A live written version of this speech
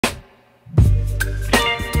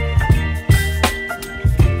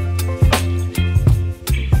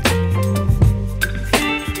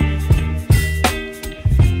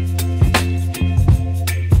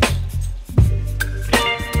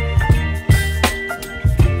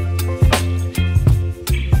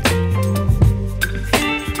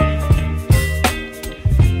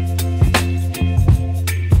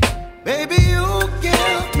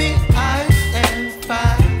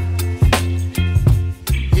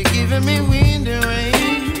giving me wind and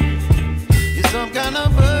rain. You're some kind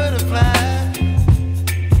of butterfly.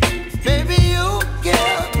 Baby, you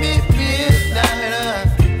give me midnight.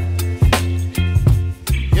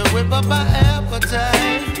 You whip up my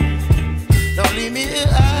appetite. Don't leave me here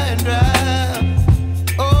high and dry.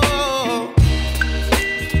 Oh,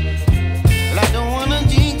 well, I don't wanna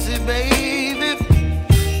jinx it, baby,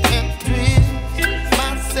 and twist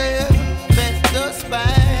myself at the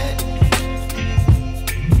spine.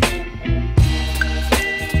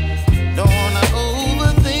 Don't wanna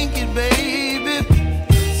overthink it, baby.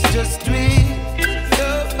 It's just twist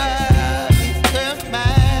your body and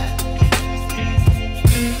mine.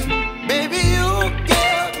 Baby, you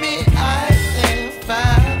give me ice and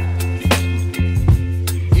fire.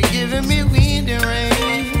 You're giving me wind and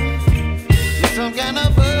rain. You're some kind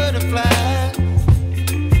of butterfly.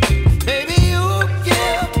 Baby, you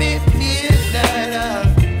give me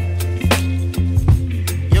midnight.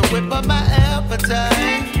 You whip up my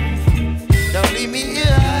appetite. Don't leave me here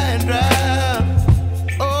high and dry.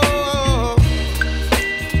 Oh,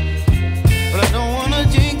 but I don't wanna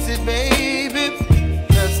jinx it, baby.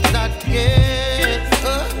 Let's not get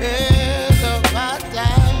ahead of my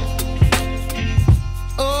time.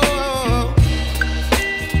 Oh,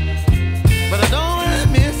 but I don't wanna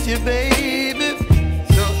miss you, baby.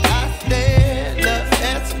 So I stand up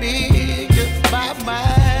and speak my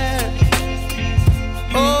mind.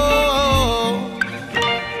 Oh.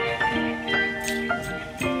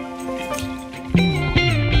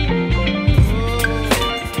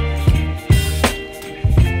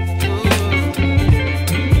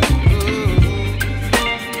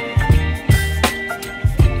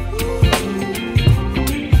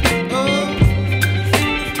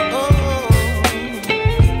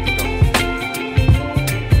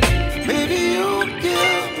 Baby, you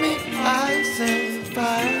give me ice and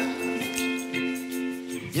fire.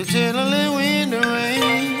 You're chilling in wind and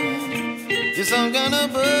rain. You're some kind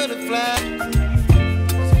of butterfly.